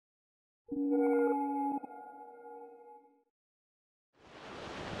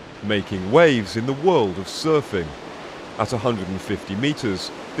making waves in the world of surfing. At 150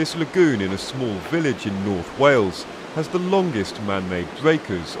 metres, this lagoon in a small village in North Wales has the longest man-made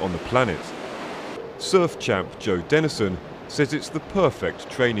breakers on the planet. Surf champ Joe Dennison says it's the perfect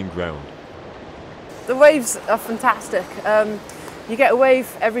training ground. The waves are fantastic. You get a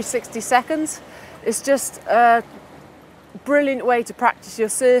wave every 60 seconds. It's just a brilliant way to practice your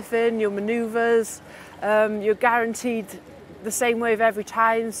surfing, your manoeuvres. You're guaranteed the same wave every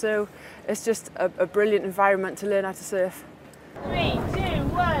time, so it's just a brilliant environment to learn how to surf. 3, 2,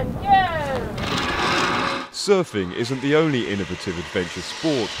 1, go! Surfing isn't the only innovative adventure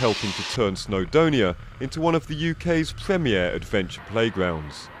sport helping to turn Snowdonia into one of the UK's premier adventure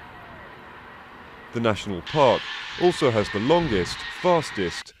playgrounds. The national park also has the longest,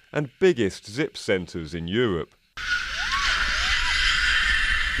 fastest and biggest zip centres in Europe.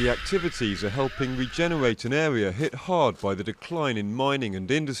 The activities are helping regenerate an area hit hard by the decline in mining and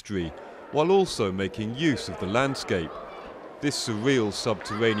industry, while also making use of the landscape. This surreal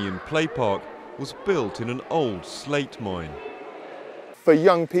subterranean play park was built in an old slate mine. For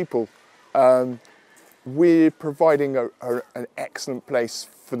young people, we're providing an excellent place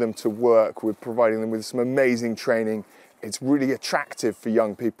for them to work. We're providing them with some amazing training. It's really attractive for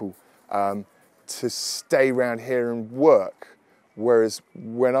young people to stay around here and work, whereas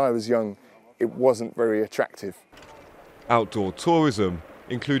when I was young, it wasn't very attractive. Outdoor tourism,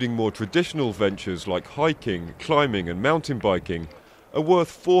 including more traditional ventures like hiking, climbing and mountain biking, are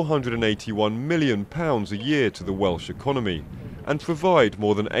worth £481 million a year to the Welsh economy and provide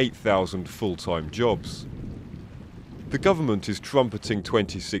more than 8,000 full-time jobs. The government is trumpeting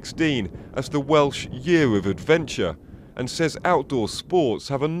 2016 as the Welsh Year of Adventure and says outdoor sports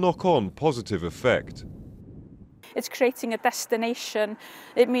have a knock-on positive effect. It's creating a destination.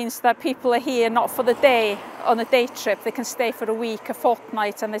 It means that people are here not for the day, on a day trip. They can stay for a week, a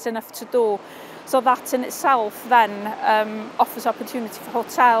fortnight, and there's enough to do. So that in itself then offers opportunity for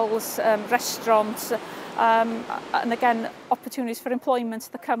hotels, restaurants, and again, opportunities for employment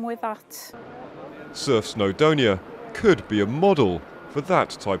that come with that. Surf Snowdonia could be a model for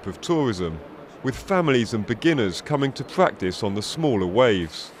that type of tourism, with families and beginners coming to practice on the smaller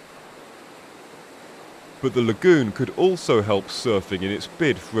waves. But the lagoon could also help surfing in its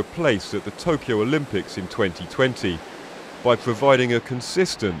bid for a place at the Tokyo Olympics in 2020 by providing a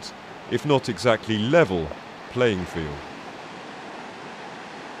consistent, if not exactly level, playing field.